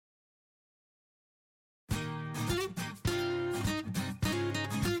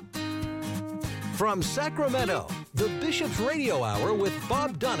From Sacramento, the Bishop's Radio Hour with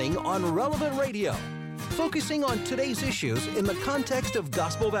Bob Dunning on Relevant Radio, focusing on today's issues in the context of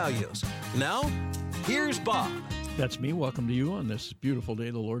gospel values. Now, here's Bob. That's me. Welcome to you on this beautiful day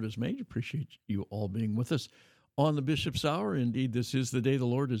the Lord has made. Appreciate you all being with us on the Bishop's Hour. Indeed, this is the day the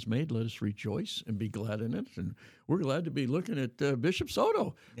Lord has made. Let us rejoice and be glad in it. And we're glad to be looking at Bishop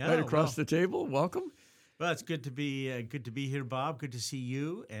Soto right across the table. Welcome. Well, it's good to be here, Bob. Good to see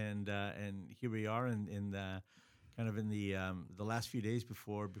you, and here we are in the kind of in the last few days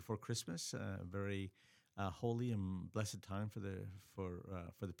before Christmas. Very holy and blessed time for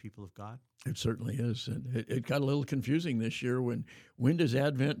the people of God. It certainly is, and it got a little confusing this year. When does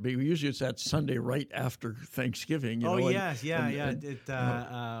Advent be? Usually it's that Sunday right after Thanksgiving. Yes.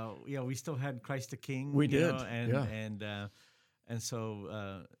 We still had Christ the King. We did, And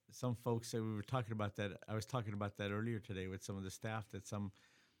so some folks, we were talking about that. I was talking about that earlier today with some of the staff, that some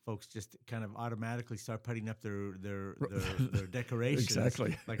folks just kind of automatically start putting up their decorations,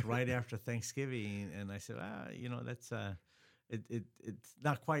 exactly, like right after Thanksgiving. And I said, that's it's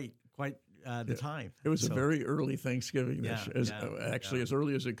not quite the time. It was a very early Thanksgiving, as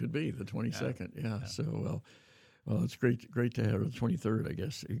early as it could be, the 22nd. Yeah. So well, it's great to have, or the 23rd, I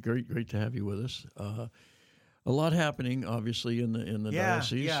guess. Great to have you with us. A lot happening, obviously, in the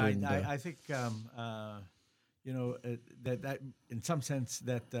diocese. Yeah, I think that in some sense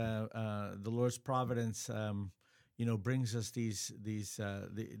that the Lord's providence, brings us these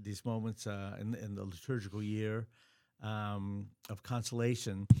moments in the liturgical year of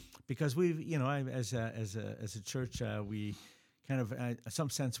consolation, because we've as a church we kind of in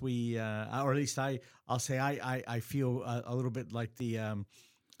some sense we or at least I'll say I feel a little bit like the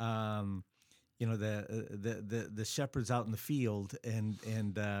shepherds out in the field, and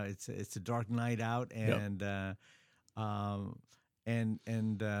it's a dark night out, and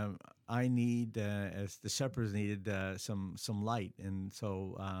I need, as the shepherds needed, some light, and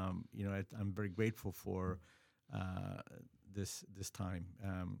so I'm very grateful for this time.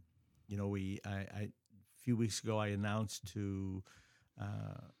 A few weeks ago I announced to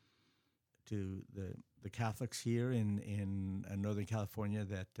the Catholics here in Northern California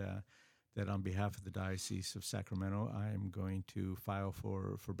that on behalf of the Diocese of Sacramento, I am going to file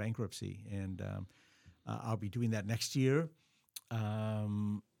for bankruptcy, and I'll be doing that next year,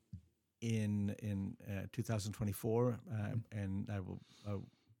 in 2024, and I will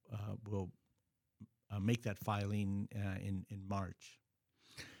make that filing in March.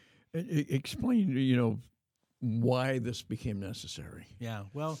 Explain, why this became necessary. Yeah,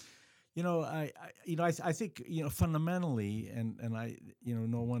 well. I think fundamentally, and I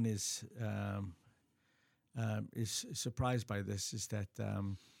no one is surprised by this, is that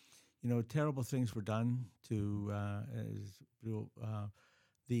terrible things were done to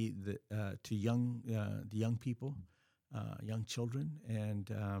the young people, young children,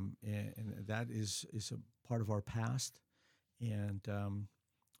 and that is a part of our past, and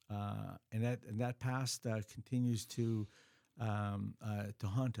that past continues to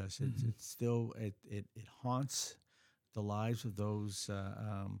haunt us. It's still it haunts the lives of those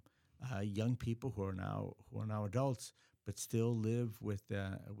young people who are now adults, but still live with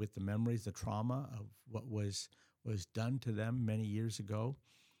the memories, the trauma of what was done to them many years ago,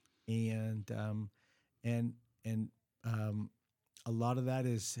 and a lot of that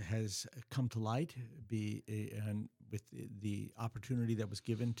has come to light, and with the opportunity that was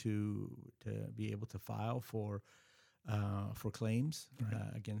given to be able to file for claims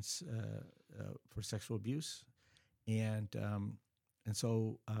against for sexual abuse, and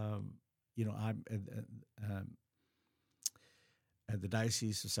so I'm at the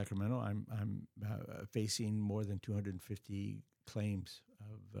Diocese of Sacramento. I'm facing more than 250 claims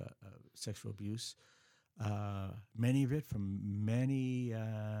of sexual abuse, many of it from many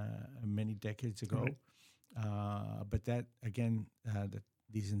decades ago. Right. But that again, that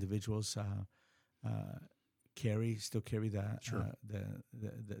these individuals still carry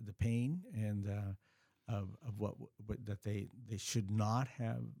the pain and of what that they should not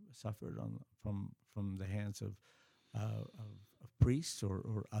have suffered from the hands of priests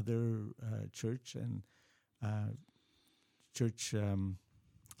or other church and church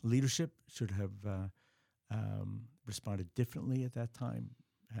leadership should have responded differently at that time,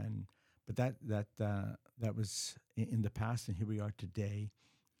 but that was in the past, and here we are today,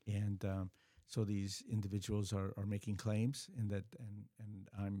 and so these individuals are making claims, and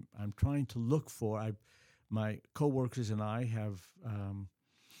I'm trying to look for. My coworkers and I have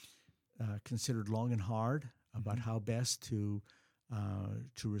considered long and hard about how best to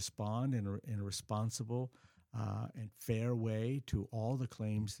respond in a responsible and fair way to all the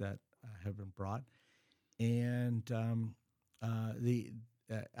claims that have been brought, and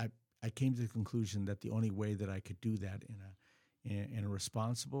I came to the conclusion that the only way that I could do that in a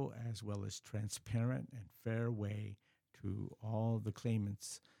responsible as well as transparent and fair way to all the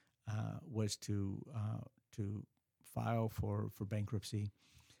claimants was to file for bankruptcy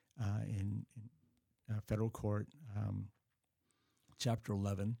in federal court, Chapter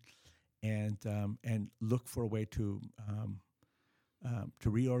 11, and look for a way to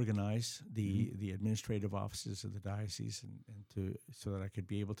reorganize the administrative offices of the diocese and so that I could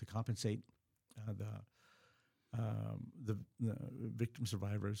be able to compensate the victim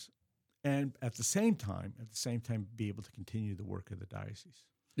survivors, and at the same time be able to continue the work of the diocese.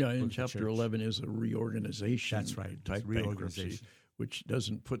 Yeah, and Chapter 11 is a reorganization. That's right. Type bankruptcy, which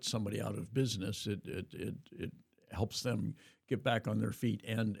doesn't put somebody out of business. It helps them get back on their feet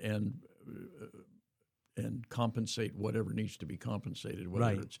and compensate whatever needs to be compensated,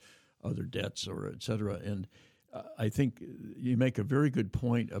 whether it's other debts or et cetera. And I think you make a very good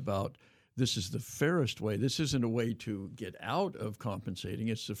point about this is the fairest way. This isn't a way to get out of compensating.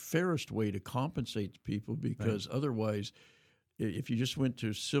 It's the fairest way to compensate people, because otherwise, if you just went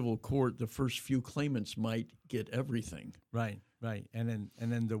to civil court, the first few claimants might get everything. Right. And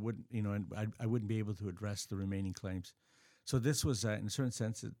then there wouldn't, and I wouldn't be able to address the remaining claims. So this was, in a certain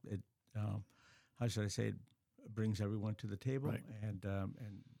sense, it how should I say, it brings everyone to the table, and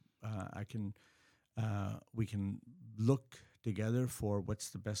we can look together for what's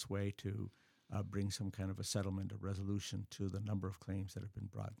the best way to bring some kind of a settlement, a resolution to the number of claims that have been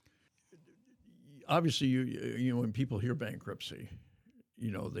brought. Obviously, you know when people hear bankruptcy,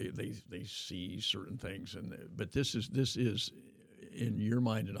 they see certain things, but this is in your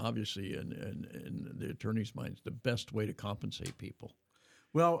mind, and obviously in the attorney's mind, the best way to compensate people.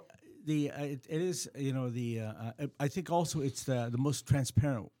 Well, it is, I think also it's the most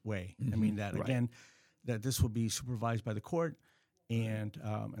transparent way. I mean that again, that this will be supervised by the court, and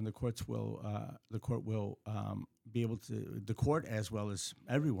the court will be able to, the court as well as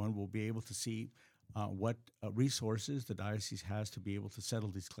everyone will be able to see what resources the diocese has to be able to settle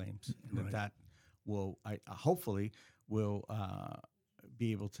these claims, and that will hopefully will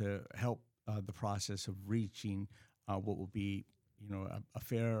be able to help the process of reaching what will be a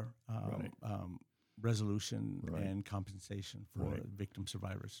fair resolution and compensation for victim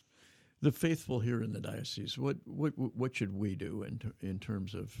survivors. The faithful here in the diocese, what should we do in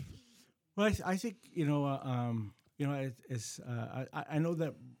terms of? Well, I think I know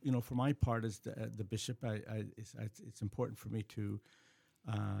that for my part as the bishop, it's important for me to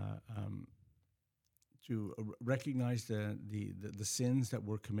recognize the sins that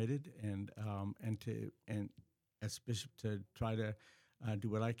were committed, and as bishop to try to do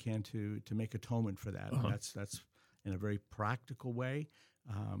what I can to make atonement for that. And that's in a very practical way.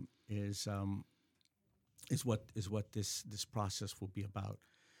 Is what this process will be about.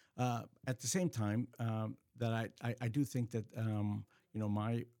 At the same time, that I do think that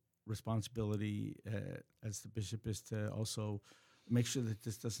my responsibility as the bishop is to also make sure that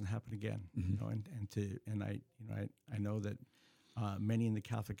this doesn't happen again. I know that many in the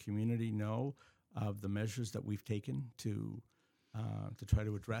Catholic community know of the measures that we've taken to try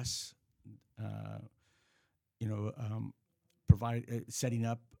to address, provide setting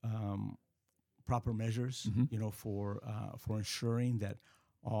up proper measures, for ensuring that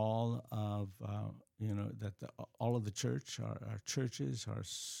all of all of the church, our churches, our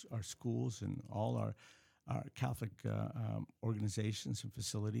schools, and all our Catholic organizations and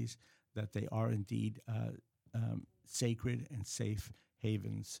facilities, that they are indeed sacred and safe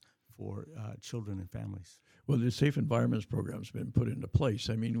havens for children and families. Well, the Safe Environments program has been put into place.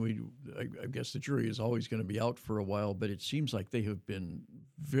 I mean, I guess the jury is always going to be out for a while, but it seems like they have been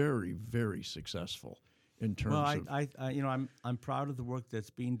very, very successful in terms of. Well, I'm proud of the work that's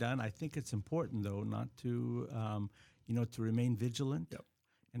being done. I think it's important, though, not to to remain vigilant,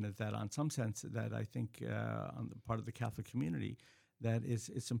 and that on some sense that I think on the part of the Catholic community that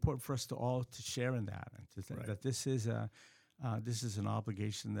it's important for us to all to share in that, and to think that this is an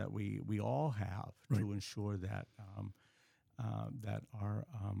obligation that we all have to ensure that that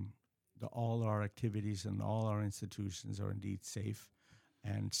all our activities and all our institutions are indeed safe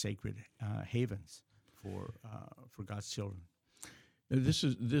and sacred havens for God's children.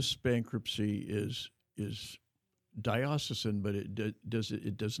 This bankruptcy is diocesan, but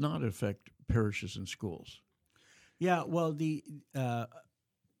it does not affect parishes and schools. Yeah, well, the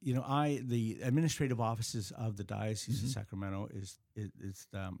administrative offices of the Diocese of Sacramento is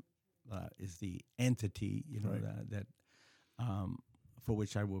the entity that for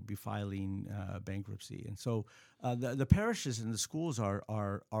which I will be filing bankruptcy. And so the parishes and the schools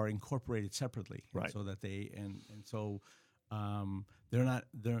are incorporated separately, Right. so that they and so they're not.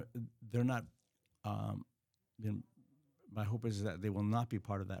 My hope is that they will not be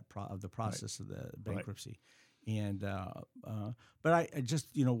part of that of the process of the bankruptcy. And but I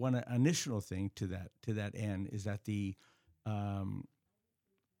just one initial thing to that end is that the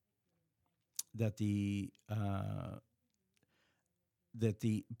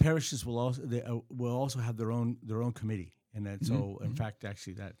parishes will also have their own committee, and that so in fact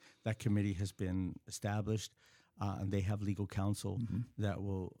actually that committee has been established, and they have legal counsel that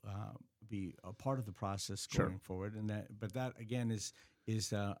will be a part of the process going forward, and that again is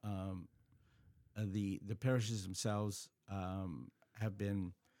the parishes themselves have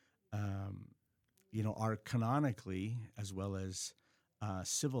been are canonically as well as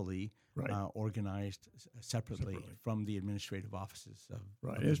civilly organized separately from the administrative offices of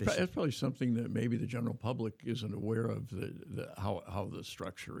It's probably something that maybe the general public isn't aware of, how the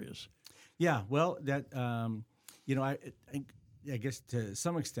structure is. Yeah, well, that I guess to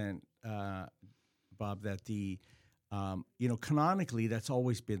some extent, Bob, that the canonically that's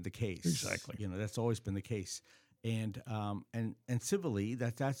always been the case. Exactly. That's always been the case, and civilly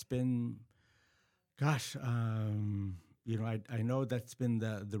that's been, gosh. I know that's been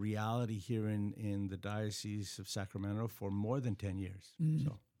the reality here in the Diocese of Sacramento for more than 10 years.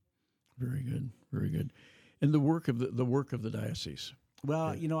 So, very good, very good. And the work of the diocese.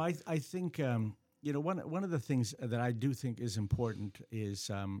 Well, I think one of the things that I do think is important is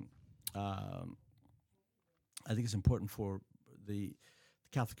I think it's important for the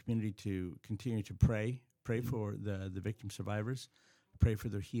Catholic community to continue to pray for the victim survivors, pray for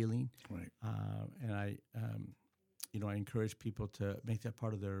their healing, and I encourage people to make that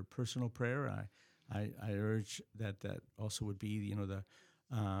part of their personal prayer. I urge that also would be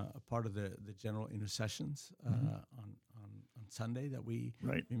a part of the general intercessions on Sunday, that we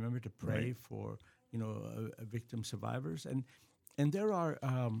remember to pray for victim survivors, and there are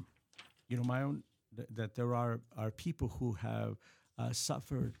my own that there are people who have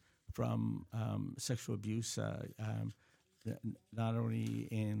suffered from sexual abuse, not only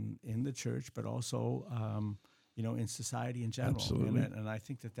in the church but also in society in general. Absolutely. And I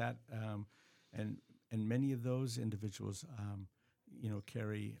think that and many of those individuals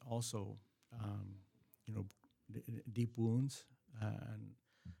carry also deep wounds and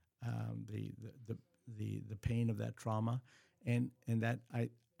the pain of that trauma, and that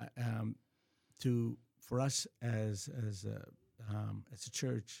for us as a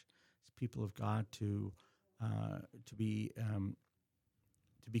church, as people of God, to be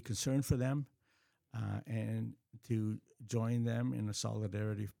concerned for them, and to join them in a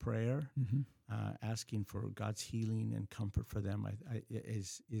solidarity of prayer, asking for God's healing and comfort for them.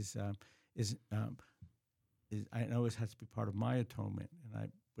 I know it has to be part of my atonement, and I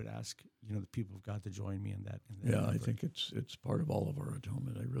would ask the people of God to join me in that. I think it's part of all of our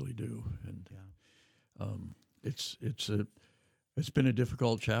atonement. I really do, and it's been a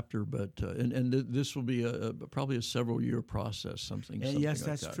difficult chapter, but and this will be probably a several year process. Something yes, like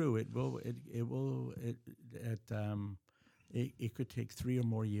that's that. true. It could take 3 or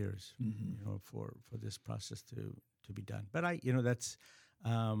more years, for this process to be done. But I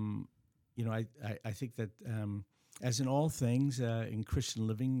think that as in all things in Christian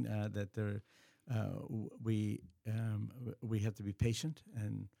living, that we have to be patient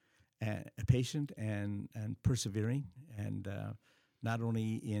and persevering, and not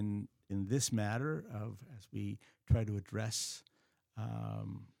only in this matter of as we try to address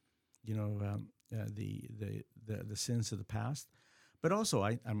the sins of the past, but also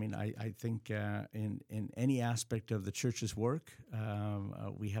I think in any aspect of the church's work,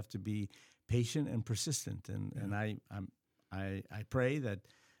 we have to be patient and persistent, and I pray that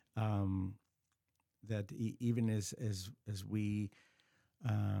even as we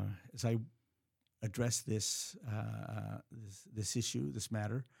as I address this issue, this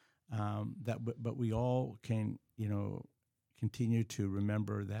matter, but we all can continue to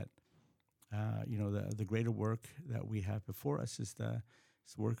remember that the greater work that we have before us is the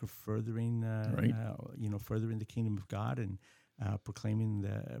work of furthering furthering the kingdom of God and proclaiming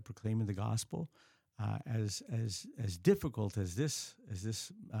the gospel. As difficult as this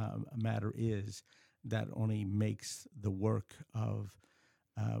matter is, that only makes the work of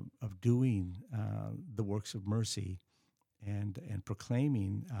doing the works of mercy and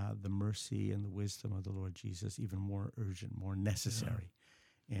proclaiming the mercy and the wisdom of the Lord Jesus even more urgent, more necessary.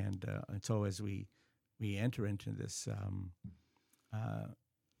 And so as we enter into this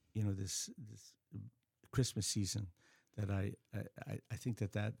this Christmas season, I think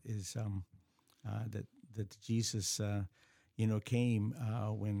that is that Jesus came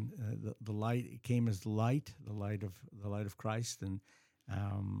when the light came as the light of Christ, and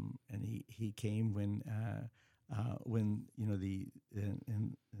he came when in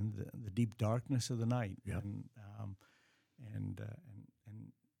the deep darkness of the night, Yep. and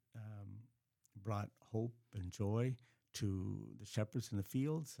brought hope and joy to the shepherds in the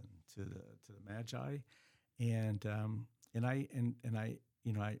fields and to the magi, and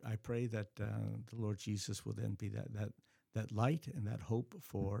I pray that the Lord Jesus will then be that light and that hope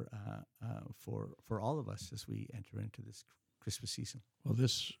for all of us as we enter into this Christmas season. Well,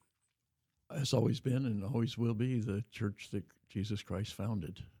 this has always been and always will be the church that Jesus Christ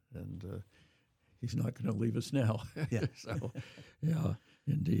founded, and he's not going to leave us now. Yeah. So, yeah,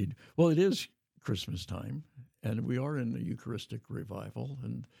 indeed. Well, it is Christmas time, and we are in the Eucharistic revival,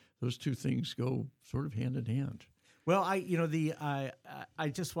 and those two things go sort of hand in hand. Well, I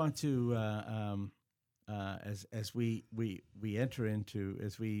just want to as we enter into,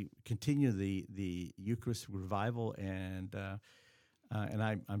 as we continue the Eucharistic revival, and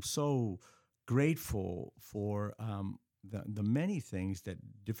I'm so grateful for the many things that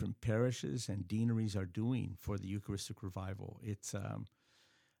different parishes and deaneries are doing for the Eucharistic revival. It's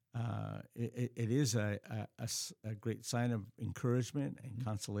it is a great sign of encouragement and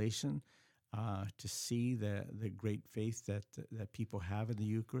consolation to see the great faith that people have in the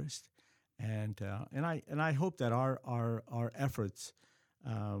Eucharist, and I hope that our efforts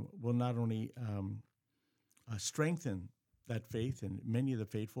will not only strengthen that faith in many of the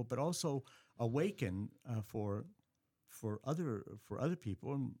faithful, but also awaken for other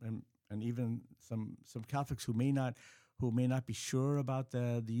people, and even some Catholics who may not be sure about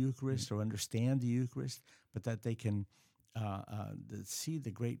the Eucharist or understand the Eucharist, but that they can see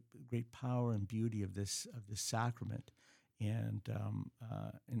the great power and beauty of this sacrament, and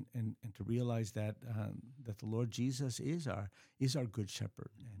to realize that the Lord Jesus is our good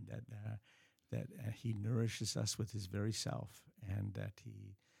shepherd, and that he nourishes us with his very self, and that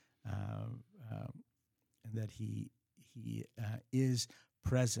he is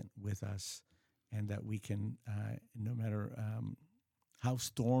present with us, and that we can, no matter how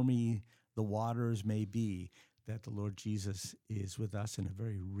stormy the waters may be, that the Lord Jesus is with us in a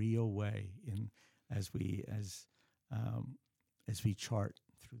very real way, as we chart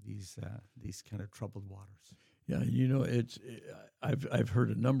through these kind of troubled waters. Yeah, I've heard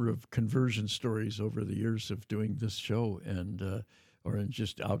a number of conversion stories over the years of doing this show, and or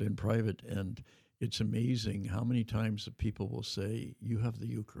just out in private, and it's amazing how many times the people will say, "You have the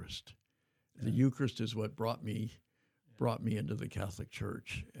Eucharist." Yeah. The Eucharist is what brought me into the Catholic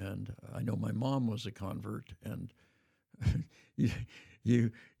Church, and I know my mom was a convert, and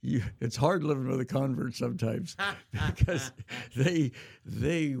you it's hard living with a convert sometimes because they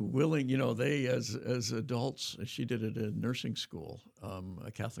as adults, she did it in nursing school,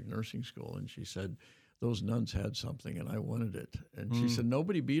 a Catholic nursing school, and she said those nuns had something and I wanted it, and she said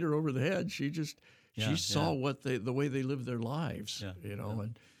nobody beat her over the head. She saw what the way they lived their lives,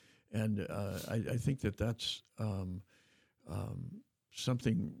 and I think that's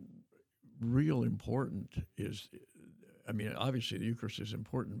something real important is. I mean, obviously the Eucharist is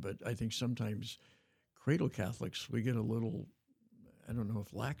important, but I think sometimes cradle Catholics, we get a little, I don't know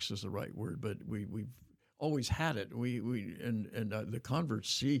if lax is the right word, but we've always had it. The converts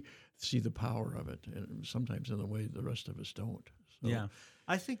see the power of it, and sometimes in a way the rest of us don't. So. Yeah,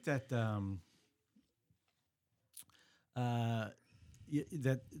 I think that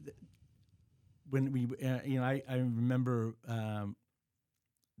that when we, I remember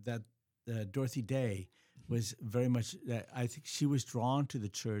that Dorothy Day was very much that. I think she was drawn to the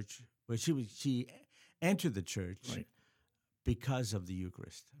church. Well, she entered the church because of the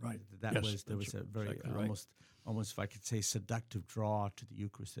Eucharist. Right. There was a very exactly almost if I could say seductive draw to the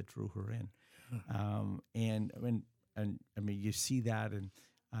Eucharist that drew her in. And I mean you see that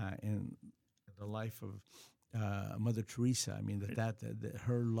in the life of Mother Teresa. I mean that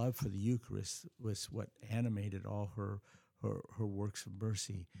her love for the Eucharist was what animated all her works of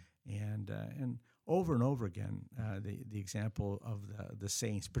mercy, and over and over again, the example of the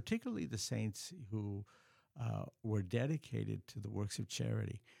saints, particularly the saints who were dedicated to the works of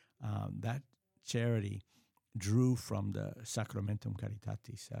charity. That charity drew from the Sacramentum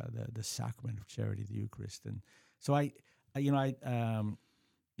Caritatis, the sacrament of charity, the Eucharist, and so I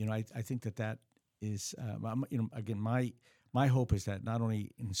think that is again my hope is that not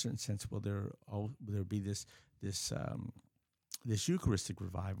only in a certain sense will there be this Eucharistic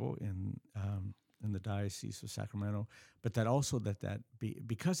revival in the Diocese of Sacramento, but that also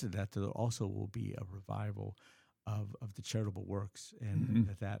because of that there also will be a revival of the charitable works, and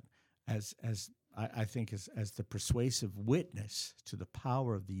that as I think as the persuasive witness to the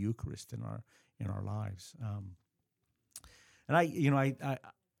power of the Eucharist in our lives. And at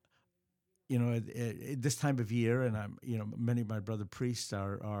this time of year, and many of my brother priests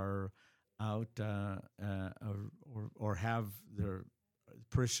are out or have their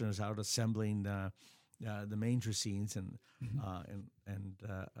parishioners out assembling the manger scenes and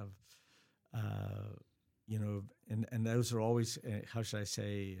those are always how should I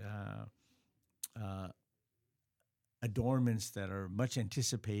say adornments that are much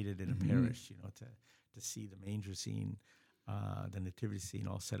anticipated in a parish. To see the manger scene, the nativity scene,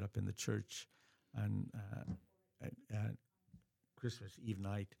 all set up in the church on Christmas Eve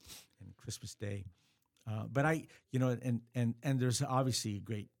night and Christmas Day. But and there's obviously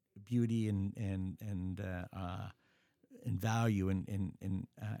great beauty and value in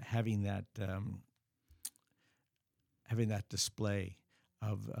having that display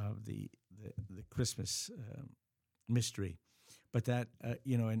of the Christmas mystery, but that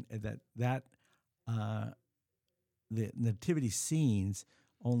the nativity scenes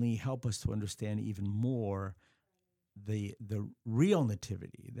only help us to understand even more the real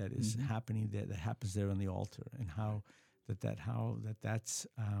nativity that is happening there, that happens there on the altar, and how that's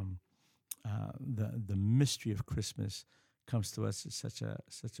the mystery of Christmas comes to us in such a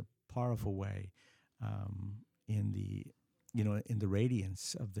powerful way in the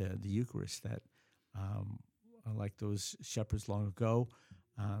radiance of the Eucharist, that like those shepherds long ago,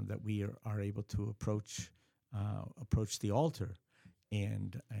 that we are able to approach the altar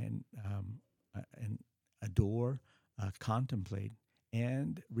and adore, contemplate,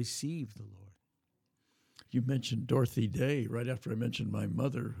 and receive the Lord. You mentioned Dorothy Day right after I mentioned my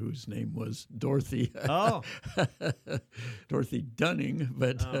mother, whose name was Dorothy. Oh, Dorothy Dunning,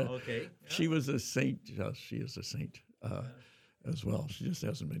 but okay. she was a saint. She is a saint as well. She just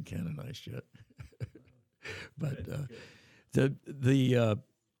hasn't been canonized yet. But the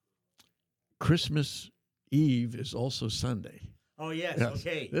Christmas Eve is also Sunday. Oh, yes.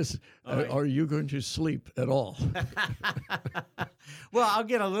 Okay. Right. Are you going to sleep at all? Well, I'll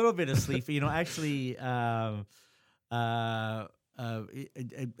get a little bit of sleep. Actually, I'll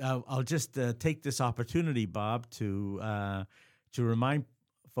just take this opportunity, Bob, to remind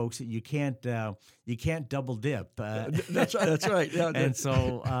folks that you can't double dip. That's right. Yeah, and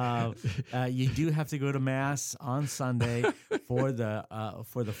so you do have to go to Mass on Sunday for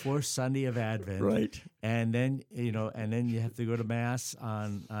the fourth Sunday of Advent, right? And then you have to go to Mass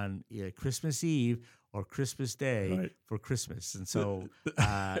on Christmas Eve or Christmas Day, right, for Christmas. And so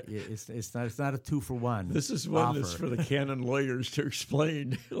it's not a 2-for-1. This is one offer. That's for the canon lawyers to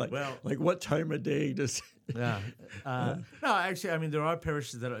explain, like what time of day does. Yeah. No, actually, I mean, there are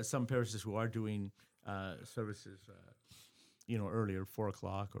some parishes who are doing services, earlier,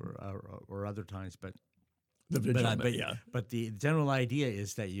 4:00 or other times, but the vigil. But the general idea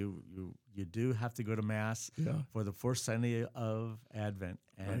is that you do have to go to Mass for the first Sunday of Advent,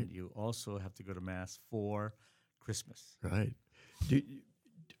 and right, you also have to go to Mass for Christmas. Right. Do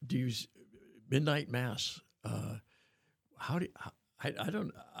you midnight Mass? Bob,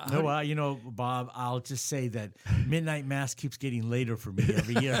 I'll just say that midnight Mass keeps getting later for me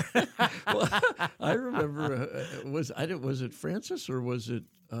every year. Well, I remember, was it Francis or was it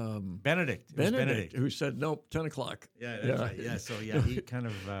Benedict? Benedict who said, nope, 10 o'clock. Yeah, that's right. Yeah, so he kind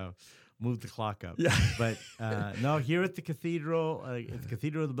of moved the clock up. Yeah. But no, here at the Cathedral,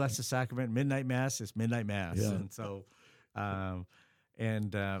 of the Blessed Sacrament, midnight Mass is midnight Mass. Yeah. And so,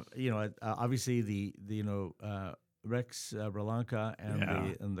 obviously the Rex Bralanca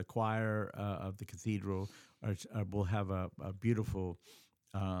and the choir of the cathedral will have a beautiful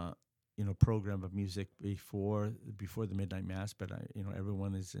program of music before the midnight Mass. But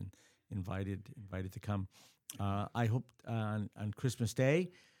everyone is invited to come. I hope on Christmas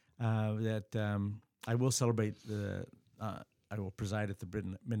Day that I will celebrate I will preside at the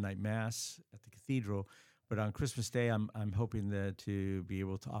midnight Mass at the cathedral. But on Christmas Day, I'm hoping to be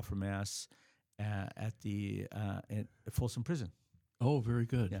able to offer Mass at the at Folsom Prison. Oh, very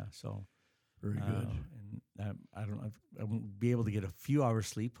good. Yeah, so very good. And I won't be able to get a few hours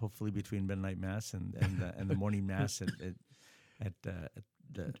sleep, hopefully between midnight Mass and the morning Mass at the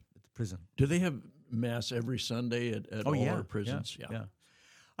prison. Do they have Mass every Sunday at all our prisons? Yeah.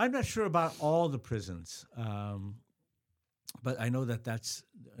 I'm not sure about all the prisons, but I know that's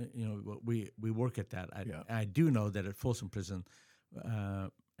we work at that. I do know that at Folsom Prison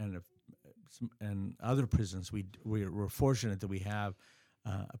and other prisons, we're fortunate that we have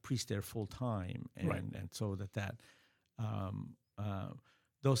a priest there full time, and right, and so that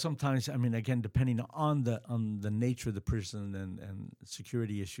Though sometimes, I mean, again, depending on the nature of the prison and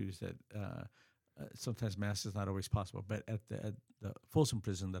security issues, that sometimes Mass is not always possible. But at the Folsom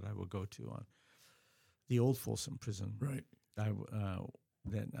Prison that I will go to, on the old Folsom Prison, Right.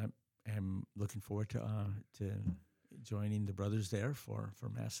 Then I'm looking forward to joining the brothers there for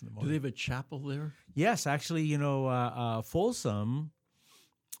Mass in the morning. Do they have a chapel there? Yes, actually, Folsom,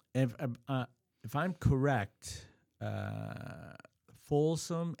 if I'm correct,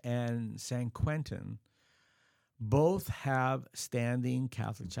 Folsom and San Quentin both have standing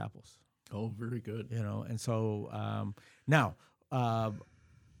Catholic chapels. Oh, very good. And so now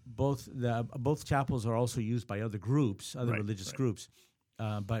both chapels are also used by other groups, other religious groups,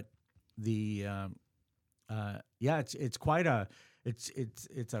 but the it's quite a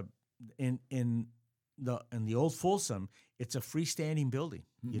in the old Folsom, it's a freestanding building,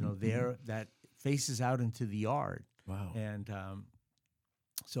 there that faces out into the yard. Wow. And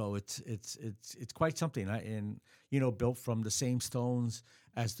so it's quite something, and built from the same stones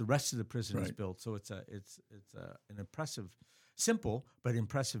as the rest of the prison is built. So it's an impressive, simple but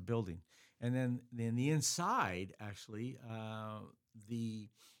impressive building. And then the inside, actually,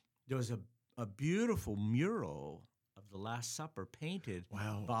 there was a beautiful mural of the Last Supper painted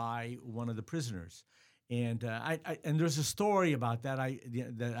by one of the prisoners. And and there's a story about that.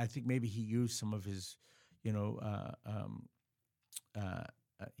 That I think maybe he used some of his,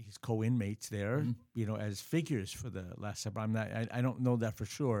 his co-inmates there, as figures for the Last Supper. I don't know that for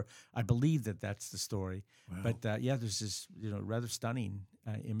sure. I believe that's the story. Wow. But there's this rather stunning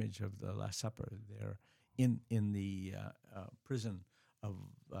image of the Last Supper there in the prison of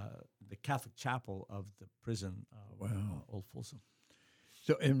the Catholic chapel of the prison of Old Folsom.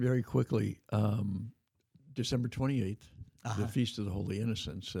 So, and very quickly, December 28th, the Feast of the Holy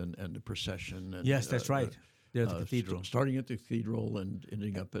Innocents and the procession. And, yes, that's right. There at the cathedral. Starting at the cathedral and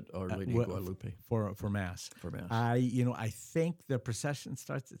ending up at Our Lady of Guadalupe. For Mass. For Mass. I think the procession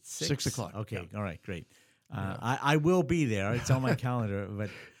starts at 6. 6 o'clock. Okay, all right, great. I will be there. It's on my calendar. But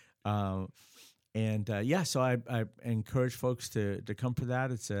so I encourage folks to come for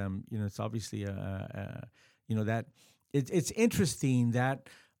that. It's it's obviously that it's interesting that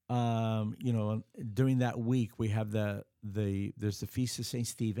during that week we have there's the Feast of St.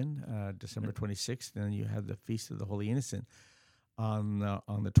 Stephen, December 26th, and then you have the Feast of the Holy Innocent on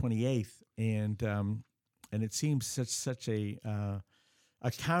the 28th, and it seems such a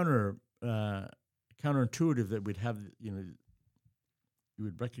counterintuitive that we'd have you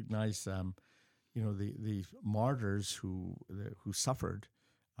would recognize the martyrs who suffered,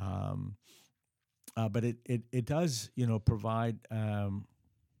 but it does provide a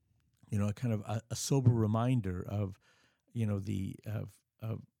kind of a sober reminder of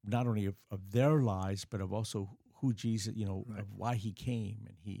of not only of their lives, but of also who Jesus, of why he came,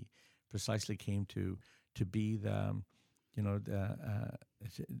 and he precisely came to be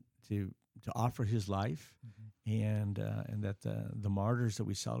to offer his life, and that the martyrs that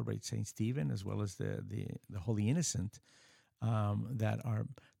we celebrate, Saint Stephen, as well as the Holy Innocent, that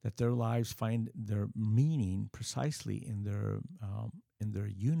their lives find their meaning precisely in their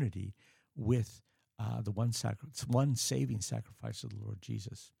unity with the one saving sacrifice of the Lord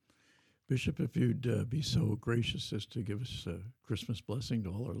Jesus. Bishop, if you'd be so gracious as to give us a Christmas blessing to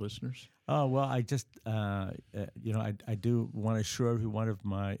all our listeners. Oh, well, I just I do want to assure everyone of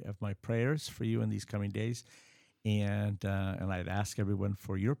my prayers for you in these coming days, and I'd ask everyone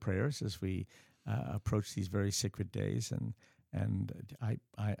for your prayers as we approach these very sacred days, and I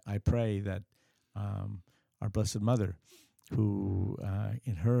pray that our Blessed Mother, who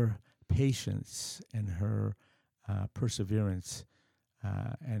in her patience and her perseverance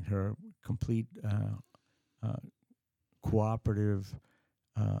and her complete cooperative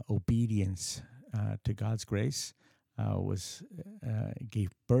obedience to God's grace,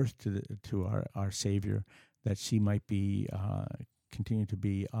 gave birth to our Savior, that she might be continue to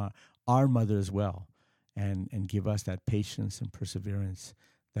be our mother as well, and give us that patience and perseverance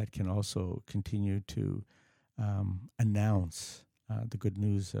that can also continue to announce the good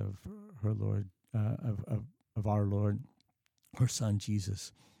news of her Lord, of our Lord, her Son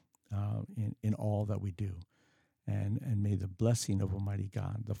Jesus, in all that we do. And may the blessing of Almighty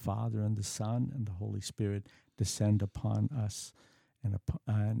God, the Father and the Son and the Holy Spirit, descend upon us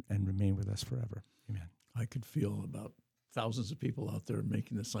and remain with us forever. Amen. I could feel about thousands of people out there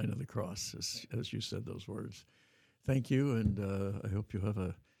making the sign of the cross as you said those words. Thank you, and I hope you have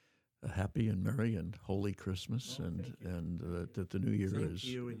a happy and merry and holy Christmas, and that the new year is.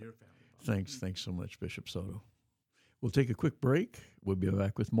 You and your family. Thanks so much, Bishop Soto. We'll take a quick break. We'll be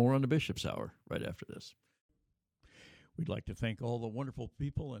back with more on the Bishop's Hour right after this. We'd like to thank all the wonderful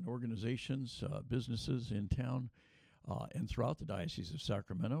people and organizations, businesses in town and throughout the Diocese of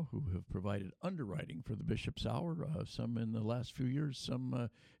Sacramento who have provided underwriting for the Bishop's Hour, some in the last few years,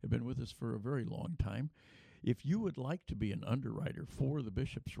 some have been with us for a very long time. If you would like to be an underwriter for the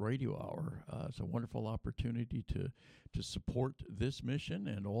Bishop's Radio Hour, it's a wonderful opportunity to support this mission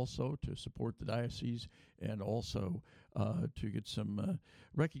and also to support the diocese and also to get some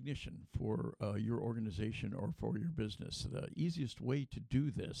recognition for your organization or for your business. The easiest way to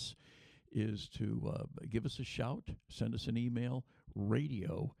do this is to give us a shout, send us an email,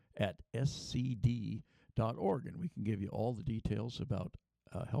 radio@scd.org, and we can give you all the details about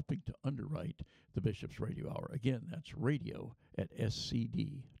helping to underwrite the Bishop's Radio Hour. Again, that's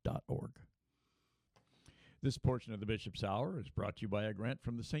radio@scd.org. This portion of the Bishop's Hour is brought to you by a grant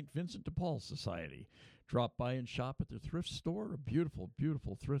from the St. Vincent de Paul Society. Drop by and shop at their thrift store, a beautiful,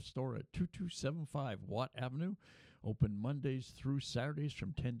 beautiful thrift store at 2275 Watt Avenue, open Mondays through Saturdays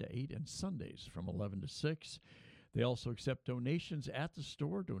from 10 to 8 and Sundays from 11 to 6. They also accept donations at the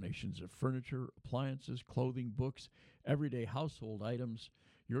store, donations of furniture, appliances, clothing, books, everyday household items.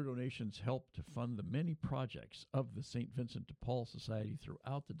 Your donations help to fund the many projects of the St. Vincent de Paul Society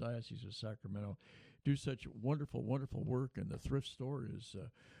throughout the Diocese of Sacramento. Do such wonderful, wonderful work, and the thrift store is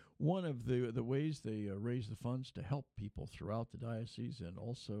one of the ways they raise the funds to help people throughout the diocese, and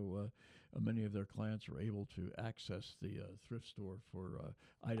also many of their clients are able to access the thrift store for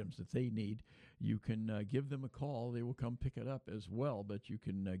items that they need. You can give them a call. They will come pick it up as well, but you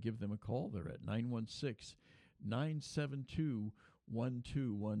can give them a call. They're at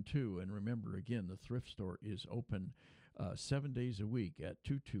 916-972-1212. And remember, again, the thrift store is open 7 days a week at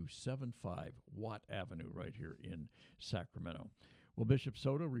 2275 Watt Avenue right here in Sacramento. Well, Bishop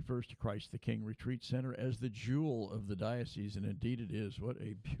Soto refers to Christ the King Retreat Center as the jewel of the diocese, and indeed it is. What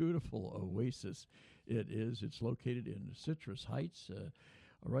a beautiful oasis it is. It's located in Citrus Heights,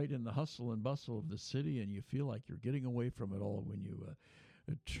 right in the hustle and bustle of the city, and you feel like you're getting away from it all when you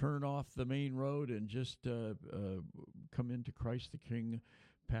turn off the main road and just come into Christ the King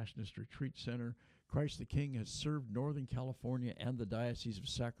Passionist Retreat Center. Christ the King has served Northern California and the Diocese of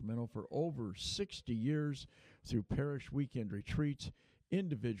Sacramento for over 60 years through parish weekend retreats,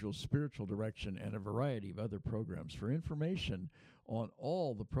 individual spiritual direction, and a variety of other programs. For information on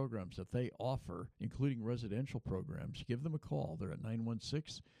all the programs that they offer, including residential programs, give them a call. They're at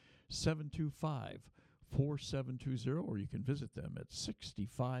 916-725-4720, or you can visit them at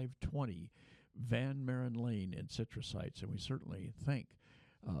 6520 Van Maren Lane in Citrus Heights. And we certainly thank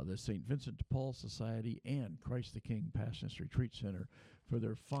the St. Vincent de Paul Society and Christ the King Passionist Retreat Center for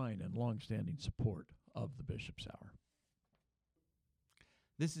their fine and long-standing support of the Bishop's Hour.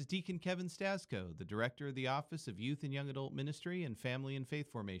 This is Deacon Kevin Stasko, the Director of the Office of Youth and Young Adult Ministry and Family and Faith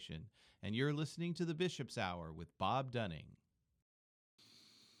Formation, and you're listening to the Bishop's Hour with Bob Dunning.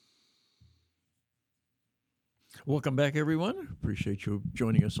 Welcome back, everyone. Appreciate you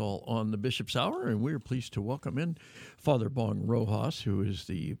joining us all on the Bishop's Hour, and we're pleased to welcome in Father Bong Rojas, who is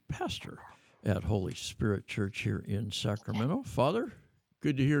the pastor at Holy Spirit Church here in Sacramento. Father,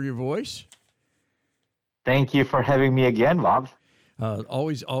 good to hear your voice. Thank you for having me again, Bob.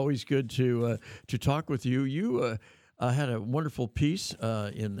 Always good to talk with you. You had a wonderful piece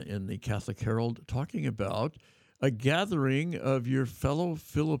in the Catholic Herald talking about a gathering of your fellow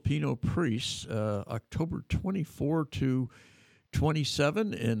Filipino priests, October 24 to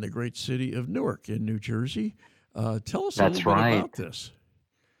 27 in the great city of Newark in New Jersey. Tell us a little bit about this.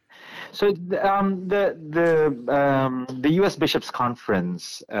 So the U.S. Bishops'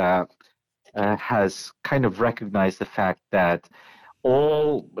 Conference has kind of recognized the fact that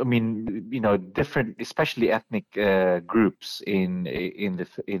different, especially ethnic groups in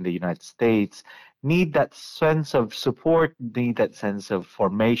the United States need that sense of support, need that sense of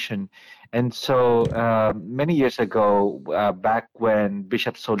formation. And so many years ago, back when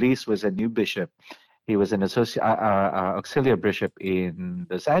Bishop Solis was a new bishop, he was an auxiliary bishop in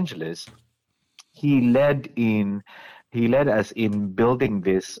Los Angeles. He led us in building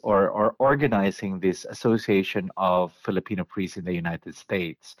this or organizing this association of Filipino priests in the United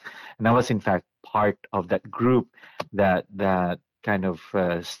States. And I was in fact part of that group that kind of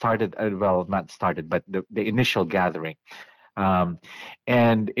started, not started, but the initial gathering.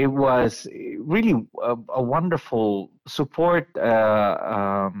 And it was really a wonderful support,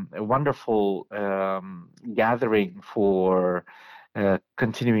 a wonderful gathering for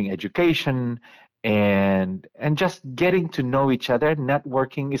continuing education and just getting to know each other,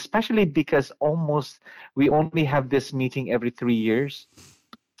 networking, especially because we only have this meeting every 3 years.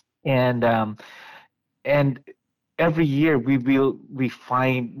 And every year we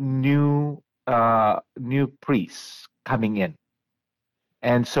find new priests coming in.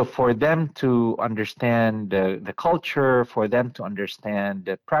 And so for them to understand the culture, for them to understand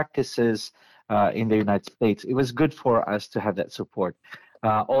the practices in the United States, it was good for us to have that support.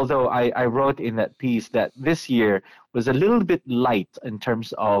 Although I wrote in that piece that this year was a little bit light in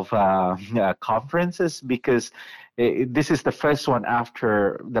terms of conferences, because this is the first one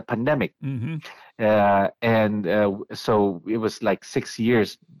after the pandemic. Mm-hmm. So it was like 6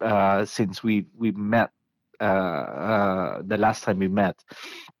 years since we met, the last time we met.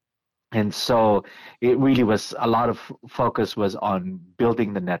 And so it really was a lot of focus was on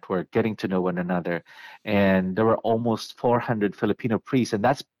building the network, getting to know one another. And there were almost 400 Filipino priests. And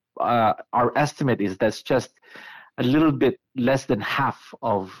that's our estimate is that's just a little bit less than half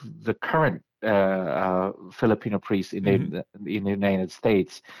of the current Filipino priests in the United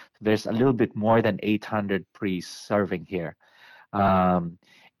States. There's a little bit more than 800 priests serving here.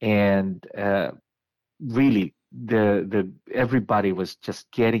 Really, the everybody was just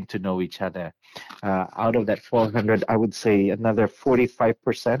getting to know each other. Out of that 400, I would say another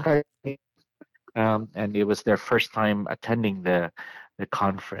 45%, I think, and it was their first time attending the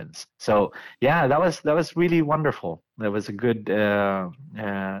conference. So yeah, that was really wonderful. There was a good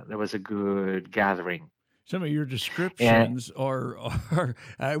gathering. Some of your descriptions are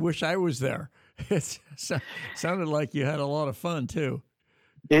I wish I was there. It sounded like you had a lot of fun too.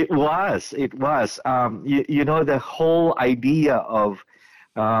 It was. You know, the whole idea of,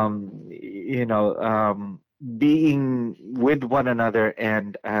 being with one another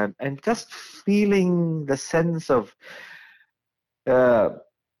and just feeling the sense of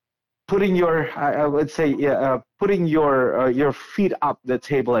putting your, I would say, putting your feet up the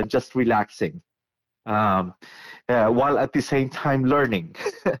table and just relaxing. While at the same time learning.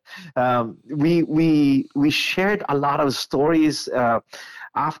 We shared a lot of stories.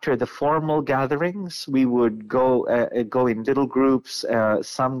 After the formal gatherings, we would go in little groups.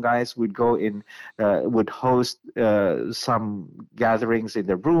 Some guys would would host some gatherings in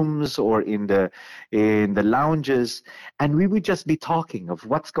the rooms or in the lounges, and we would just be talking of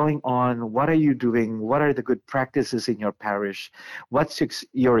what's going on, what are you doing, what are the good practices in your parish, what's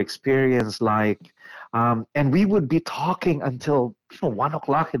your experience like, and we would be talking until 1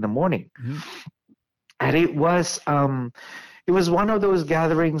 o'clock in the morning. Mm-hmm. And it was one of those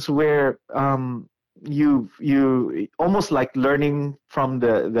gatherings where you almost like learning from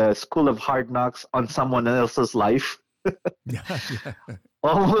the school of hard knocks on someone else's life.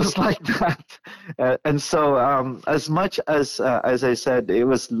 Almost like that. And so as much as I said, it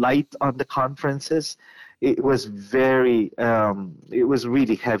was light on the conferences, it was it was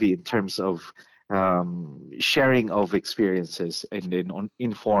really heavy in terms of sharing of experiences in an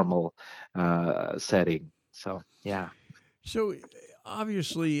informal setting. So, yeah. So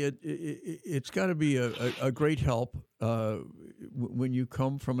obviously, it's got to be a great help when you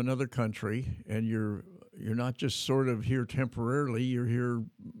come from another country and you're not just sort of here temporarily, you're here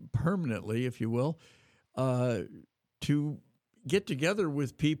permanently, if you will, to get together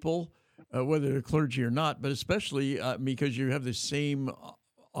with people, whether they're clergy or not, but especially because you have the same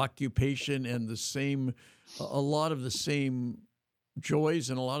occupation and a lot of the same joys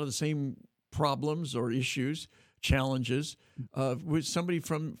and a lot of the same problems or issues, challenges with somebody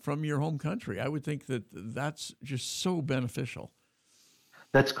from your home country. I would think that's just so beneficial.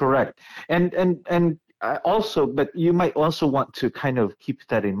 That's correct. And also, but you might also want to kind of keep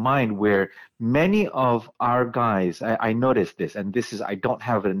that in mind, where many of our guys, I noticed this, and this is, I don't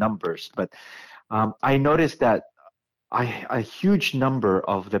have the numbers, but I noticed that a huge number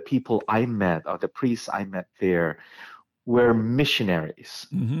of the people I met, or the priests I met there, were missionaries,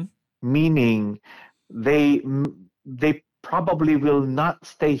 mm-hmm. meaning they probably will not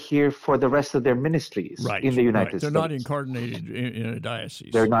stay here for the rest of their ministries in the United States. They're not incarnated in a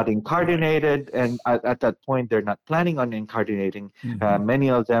diocese. They're not incarnated, and at that point, they're not planning on incarnating. Mm-hmm. Many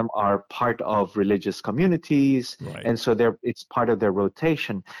of them are part of religious communities, and so it's part of their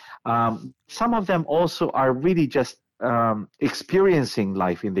rotation. Some of them also are really just experiencing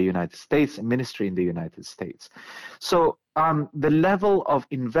life in the United States and ministry in the United States. So the level of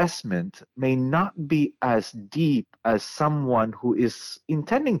investment may not be as deep as someone who is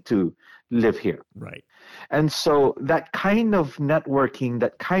intending to live here. Right. And so that kind of networking,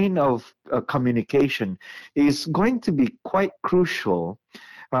 that kind of communication is going to be quite crucial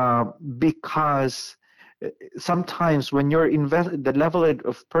because sometimes when the level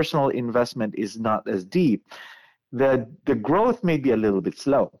of personal investment is not as deep, the growth may be a little bit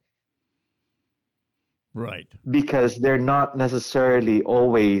slow. Right. Because they're not necessarily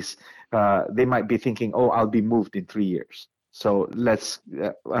always, they might be thinking, oh, I'll be moved in 3 years. So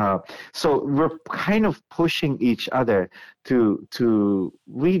so we're kind of pushing each other to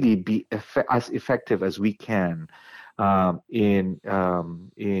really be as effective as we can in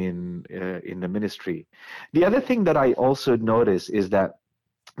the ministry. The other thing that I also notice is that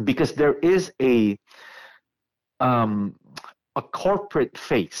because there is um, a corporate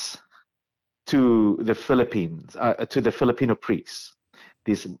face to the Philippines, to the Filipino priests,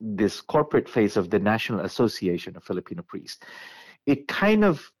 this corporate face of the National Association of Filipino Priests. It kind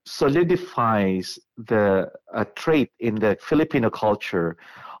of solidifies the trait in the Filipino culture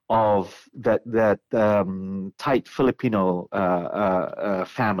of that tight Filipino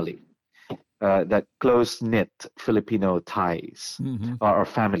family, that close knit Filipino ties, or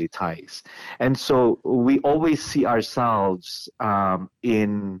family ties, and so we always see ourselves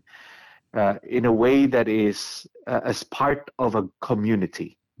in a way that is as part of a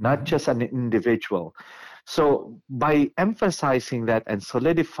community, not just an individual. So by emphasizing that and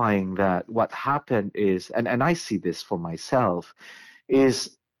solidifying that, what happened is, and I see this for myself,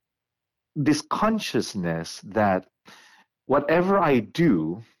 is this consciousness that whatever I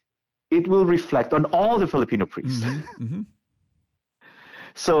do, it will reflect on all the Filipino priests.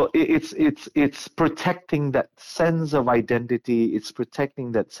 So it's protecting that sense of identity. It's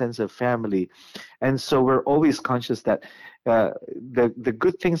protecting that sense of family, and so we're always conscious that the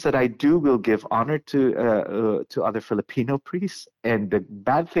good things that I do will give honor to other Filipino priests, and the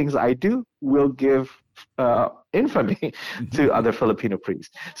bad things I do will give infamy to other Filipino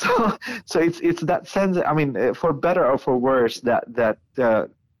priests. So it's that sense. I mean, for better or for worse, that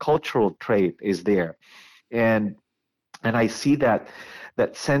cultural trait is there, and I see that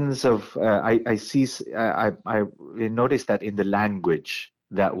sense of I noticed that in the language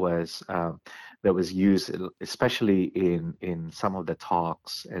that was used, especially in some of the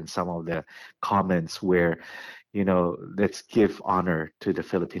talks and some of the comments where, let's give honor to the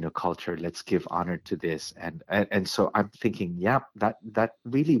Filipino culture, let's give honor to this, and so I'm thinking, yeah, that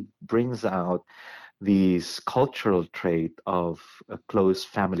really brings out these cultural trait of close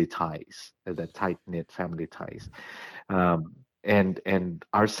family ties, the tight knit family ties. And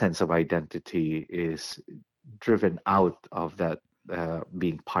our sense of identity is driven out of that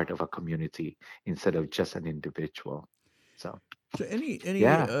being part of a community instead of just an individual. So any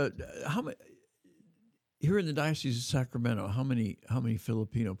yeah, how many here in the Diocese of Sacramento? How many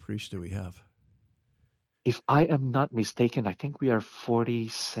Filipino priests do we have? if I am not mistaken, I think we are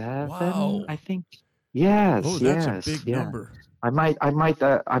 47. Wow! I think yes, Oh, that's a yes, big yeah. number. I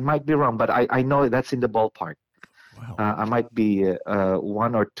might be wrong, but I know that's in the ballpark. Wow. I might be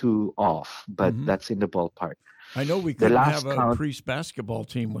one or two off, but that's in the ballpark. I know we The couldn't have last a count, priest basketball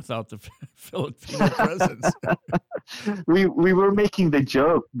team without the Filipino presence. we were making the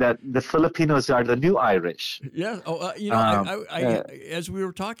joke that the Filipinos are the new Irish. Yeah. Oh, Um, uh, as we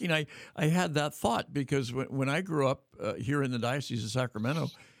were talking, I had that thought because when I grew up here in the Diocese of Sacramento,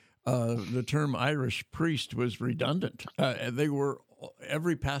 the term Irish priest was redundant.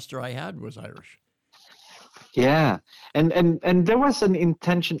 Every pastor I had was Irish. yeah, and there was an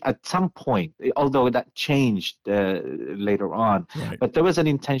intention at some point, although that changed later on. Right. But there was an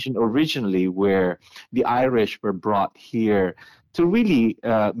intention originally where the Irish were brought here to really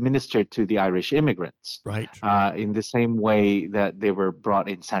minister to the Irish immigrants. Right. In the same way that they were brought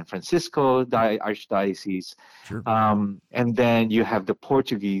in San Francisco, the Archdiocese. Sure. And then you have the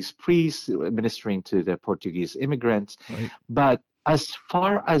Portuguese priests ministering to the Portuguese immigrants. Right. But as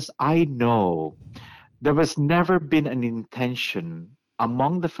far as I know, there was never been an intention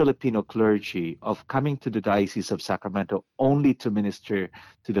among the Filipino clergy of coming to the Diocese of Sacramento only to minister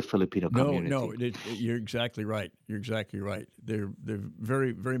to the Filipino community. No, you're exactly right. You're exactly right. They're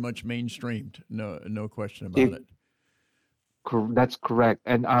very, very much mainstreamed. No question about it. That's correct.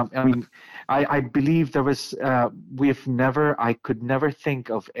 And I mean, I believe there was, I could never think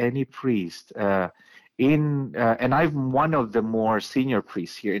of any priest and I'm one of the more senior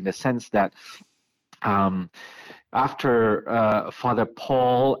priests here in the sense that after Father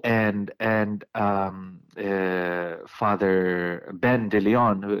Paul and Father Ben de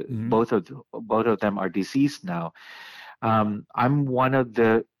Leon, who both of them are deceased now, I'm one of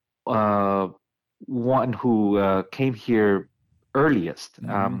the one who came here earliest.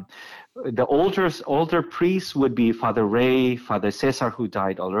 The older priests would be Father Ray, Father Cesar, who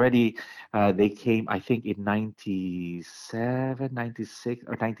died already. They came, I think, in 97, 96,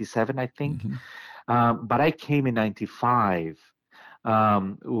 or 97, I think. But I came in 95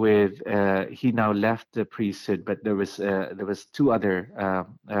 with he now left the priesthood, but there was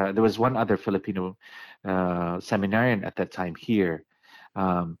one other Filipino seminarian at that time here,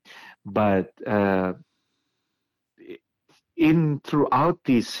 but in throughout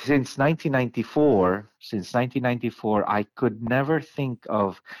these since 1994, I could never think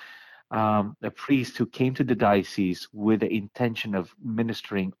of a priest who came to the diocese with the intention of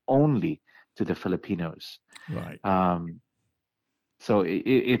ministering only to the Filipinos. Right. So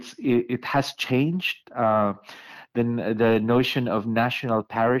it has changed. The notion of national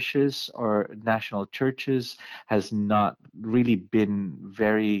parishes or national churches has not really been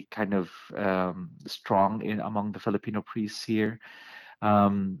very kind of strong among the Filipino priests here.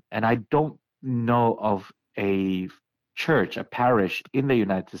 And I don't know of a church, a parish in the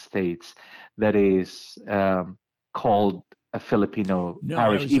United States that is called a Filipino No,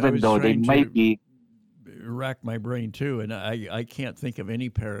 parish, I even was though they trying might to be. rack my brain too, and I can't think of any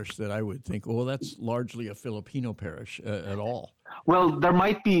parish that I would think, well, that's largely a Filipino parish at all. Well, there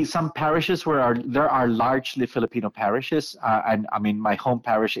might be some parishes where there are largely Filipino parishes, and I mean my home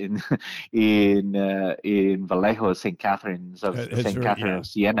parish in in Vallejo, That's Saint very, Catherine yeah. of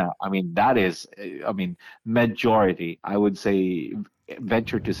Siena. I mean that is, I mean majority. I would say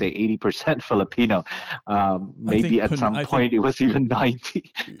venture to say 80% Filipino. Maybe at some I think point it was even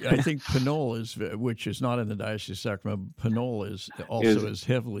 90. I think Pinole is, which is not in the Diocese of Sacramento. Pinole is also Is is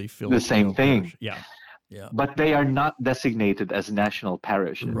heavily the same Filipino thing. parish. Yeah, yeah. But they are not designated as national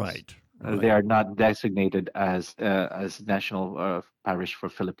parishes. Right, They right, are not designated as national parish for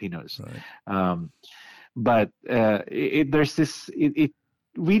Filipinos. right. Um, but there's this. It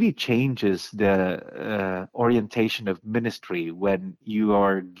really changes the orientation of ministry when you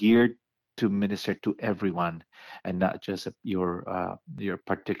are geared to minister to everyone and not just your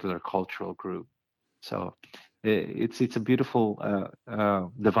particular cultural group. So it's a beautiful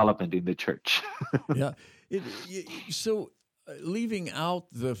development in the church. Yeah. So, leaving out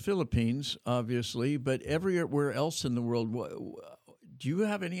the Philippines, obviously, but everywhere else in the world, do you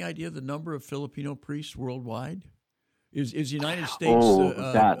have any idea the number of Filipino priests worldwide? Is the United States Oh,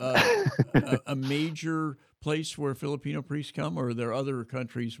 that. a major place where Filipino priests come, or are there other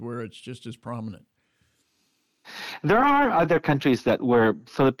countries where it's just as prominent? There are other countries that where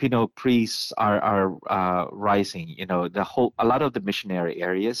Filipino priests are rising. You know, a lot of the missionary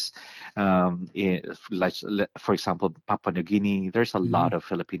areas, like for example, Papua New Guinea. There's a Hmm. lot of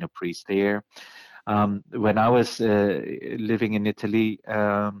Filipino priests there. When I was living in Italy,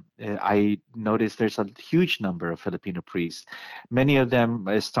 I noticed there's a huge number of Filipino priests. Many of them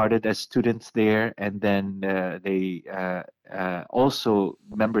started as students there, and then they also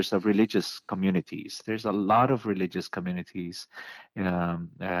members of religious communities. There's a lot of religious communities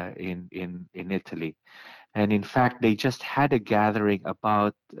in Italy, and in fact, they just had a gathering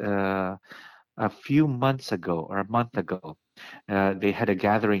about a few months ago or a month ago. They had a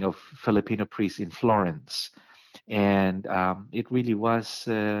gathering of Filipino priests in Florence, and it really was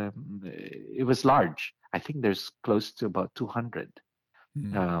it was large. I think there's close to about 200.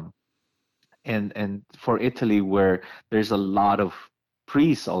 Hmm. Um, and for Italy, where there's a lot of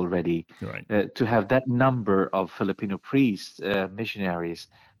priests already, Right. to have that number of Filipino priests, missionaries,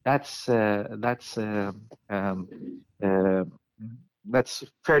 that's uh, that's uh, um, uh, that's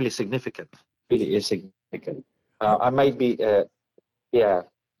fairly significant. Really is significant. I, I might be, yeah.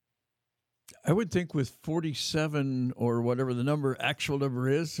 I would think with 47 or whatever the actual number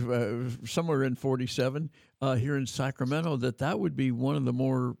is, somewhere in 47 here in Sacramento, that would be one of the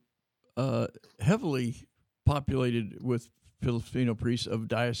more heavily populated with Filipino priests of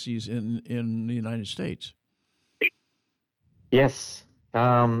dioceses in the United States. Yes,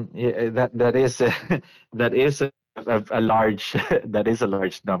 that is a, that is a large that is a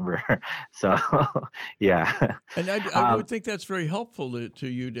large number. So yeah, And I would um, think that's very helpful to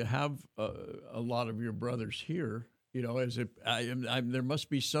you to have a lot of your brothers here. You know, there must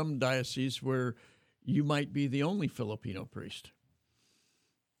be some dioceses where you might be the only Filipino priest.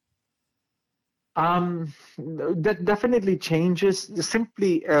 that definitely changes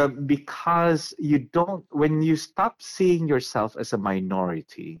simply because you don't when you stop seeing yourself as a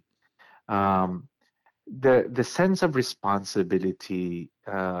minority. Um, the sense of responsibility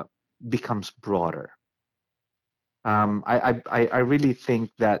becomes broader. I really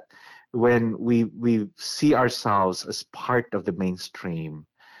think that when we see ourselves as part of the mainstream,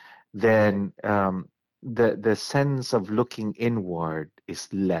 then the sense of looking inward is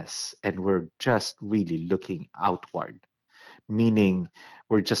less, and we're just really looking outward, meaning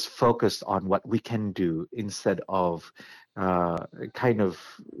we're just focused on what we can do instead of kind of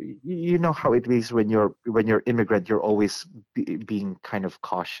you know how it is when you're immigrant, you're always being kind of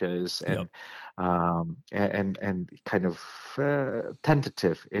cautious Yep. and kind of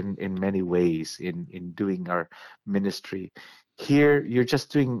tentative in many ways in doing our ministry. Here you're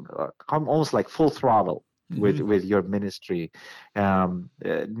just doing almost like full throttle. with your ministry.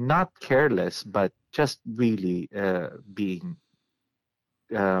 Not careless, but just really being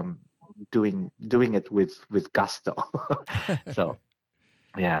doing it with gusto. So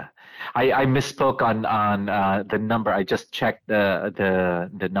yeah, I misspoke on the number. I just checked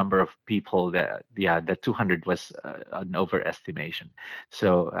the number of people that the 200 was an overestimation.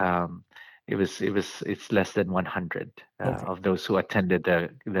 So it's less than 100 Okay. of those who attended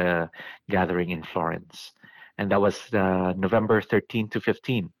the gathering in Florence, and that was November 13 to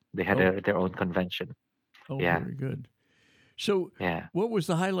 15. They had Oh, their own convention. Yeah, very good. So, yeah. what was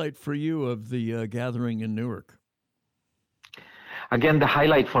the highlight for you of the gathering in Newark? Again, the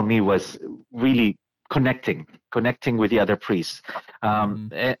highlight for me was really connecting with the other priests,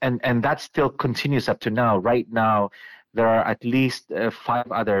 and that still continues up to now. Right now, there are at least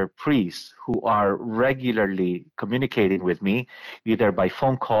 5 other priests who are regularly communicating with me, either by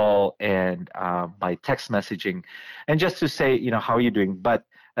phone call and by text messaging, and just to say, how are you doing? But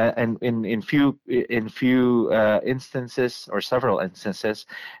and in few instances, or several instances,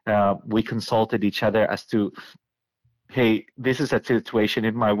 we consulted each other as to, hey, this is a situation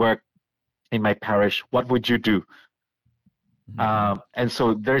in my work, in my parish. What would you do? And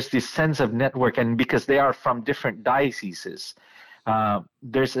so there's this sense of network, and because they are from different dioceses,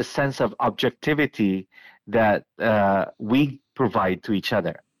 there's a sense of objectivity that we provide to each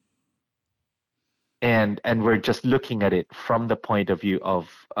other, and we're just looking at it from the point of view of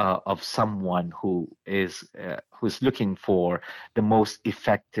someone who's looking for the most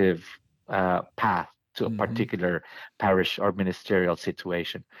effective path to a particular parish or ministerial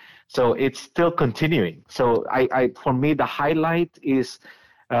situation. So it's still continuing. So I for me, the highlight is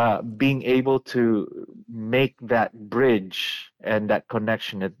being able to make that bridge and that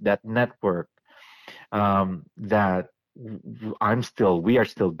connection, that network, that we are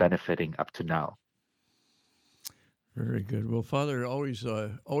still benefiting up to now. Very good. Well, Father, always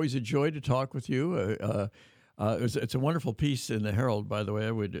a joy to talk with you. It's a wonderful piece in the Herald, by the way.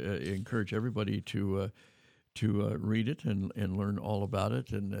 I would encourage everybody to read it and learn all about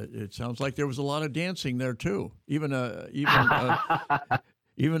it. And it sounds like there was a lot of dancing there too, even a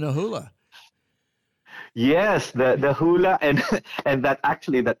hula. Yes, the hula, and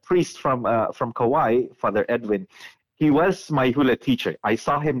that priest from Kauai, Father Edwin. He was my hula teacher. I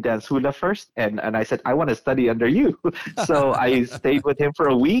saw him dance hula first, and I said, I want to study under you. So I stayed with him for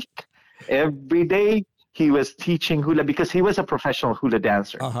a week. Every day he was teaching hula, because he was a professional hula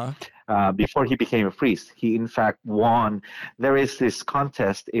dancer. Before he became a priest. He, in fact, won. There is this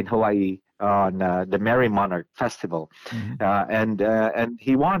contest in Hawaii on the Merry Monarch Festival, and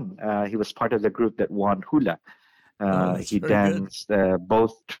he won. He was part of the group that won hula. He danced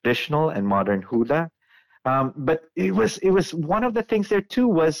both traditional and modern hula. But it was one of the things there too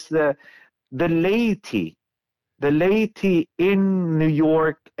was the laity in New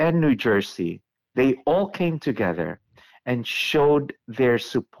York and New Jersey. They all came together and showed their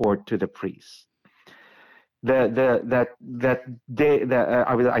support to the priests. I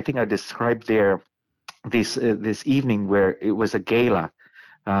think I described there this evening where it was a gala,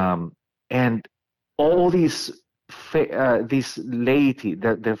 and all these laity,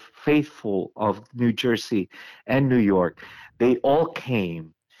 the faithful of New Jersey and New York, they all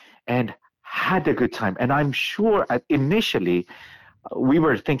came and had a good time. And I'm sure initially we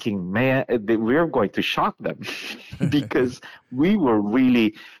were thinking, man, we're going to shock them because we were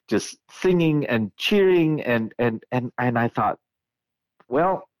really just singing and cheering, and I thought,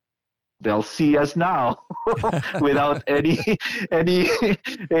 well, they'll see us now without any in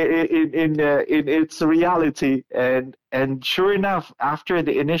its reality. And sure enough, after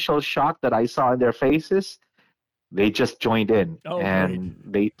the initial shock that I saw in their faces, they just joined in, and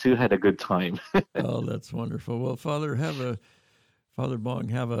they too had a good time. Oh, that's wonderful. Well, Father Bong,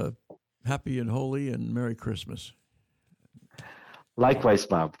 have a happy and holy and Merry Christmas. Likewise,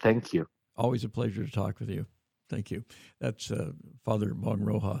 Bob. Thank you. Always a pleasure to talk with you. Thank you. That's Father Bong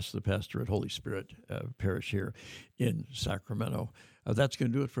Rojas, the pastor at Holy Spirit Parish here in Sacramento. That's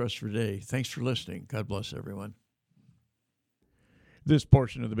going to do it for us for today. Thanks for listening. God bless everyone. This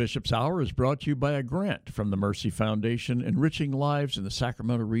portion of the Bishop's Hour is brought to you by a grant from the Mercy Foundation, enriching lives in the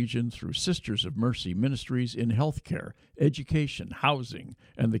Sacramento region through Sisters of Mercy ministries in healthcare, education, housing,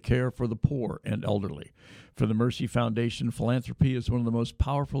 and the care for the poor and elderly. For the Mercy Foundation, philanthropy is one of the most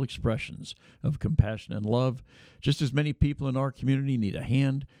powerful expressions of compassion and love. Just as many people in our community need a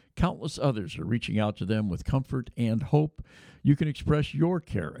hand, countless others are reaching out to them with comfort and hope. You can express your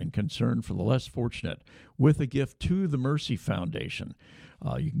care and concern for the less fortunate with a gift to the Mercy Foundation.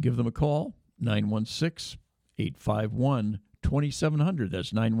 You can give them a call, 916-851-2000. 2700.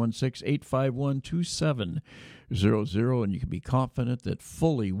 That's 916-851-2700. And you can be confident that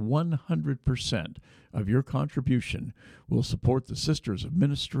fully 100% of your contribution will support the Sisters of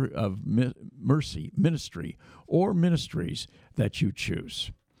Mercy Ministry or ministries that you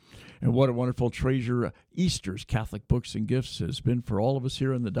choose. And what a wonderful treasure Easter's Catholic Books and Gifts has been for all of us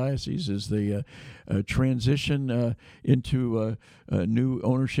here in the diocese as they transition into new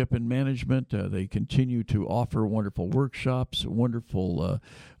ownership and management. They continue to offer wonderful workshops, wonderful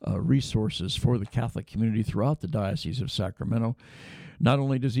resources for the Catholic community throughout the Diocese of Sacramento. Not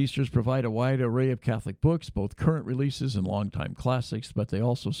only does Easter's provide a wide array of Catholic books, both current releases and longtime classics, but they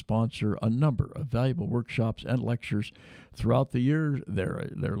also sponsor a number of valuable workshops and lectures throughout the year.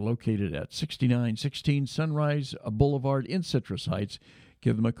 They're located at 6916 Sunrise Boulevard in Citrus Heights.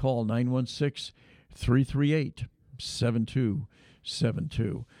 Give them a call,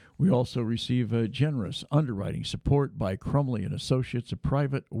 916-338-7272. We also receive generous underwriting support by Crumley & Associates, a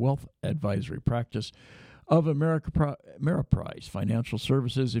private wealth advisory practice of Ameriprise Financial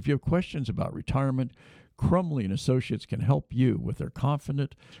Services. If you have questions about retirement, Crumley & Associates can help you with their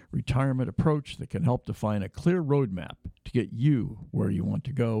confident retirement approach that can help define a clear roadmap to get you where you want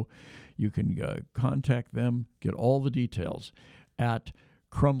to go. You can contact them, get all the details at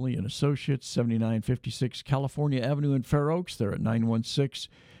Crumley & Associates, 7956 California Avenue in Fair Oaks. They're at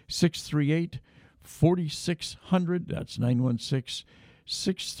 916-638-4600. That's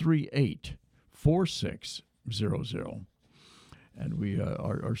 916-638-4600. And we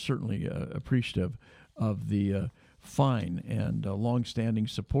are certainly appreciative of the fine and long-standing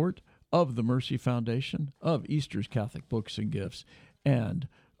support of the Mercy Foundation, of Easter's Catholic Books and Gifts, and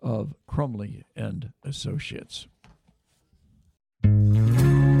of Crumley and Associates.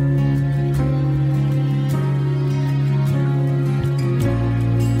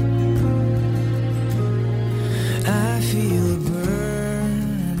 I feel burning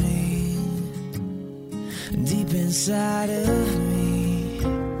deep inside of me.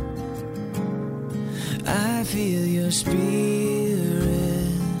 I feel your spirit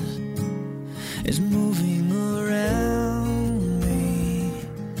is moving around me.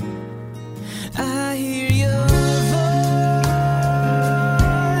 I hear your voice,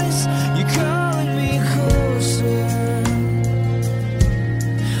 you're calling me closer.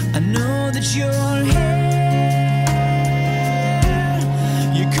 I know that you're here.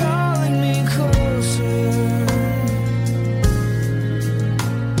 You're calling me closer.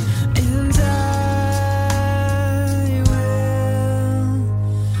 And I will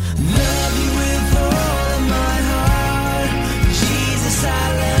love you with all of my heart. Jesus, I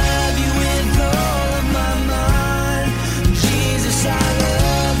love you with all of my mind. Jesus, I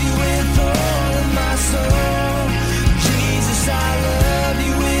love you with all of my soul. Jesus, I love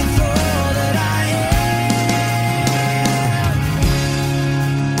you with all that I am.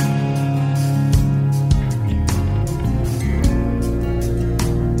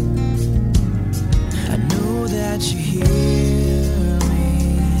 I know that you hear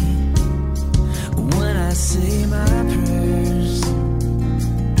me when I say my prayers.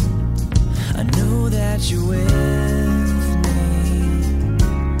 I know that you're with me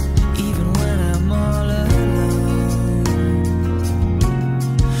even when I'm all alone.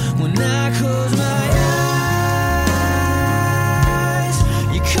 When I close my eyes,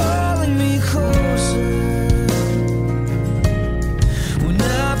 you're calling me closer. When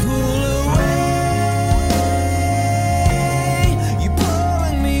I pull away, you're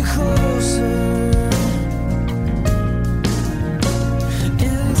pulling me closer.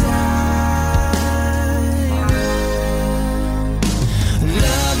 And I will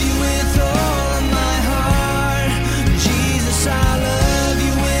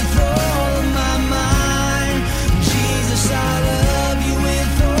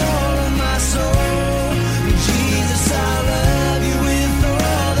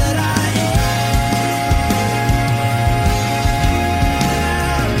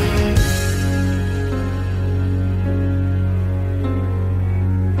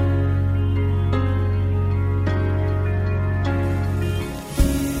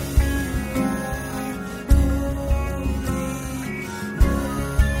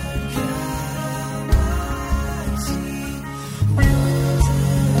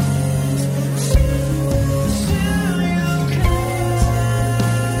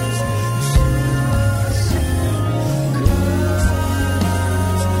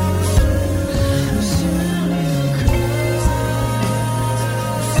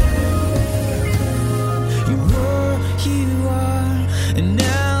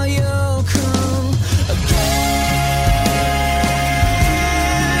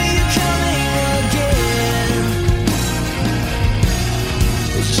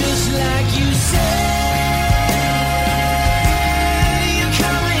say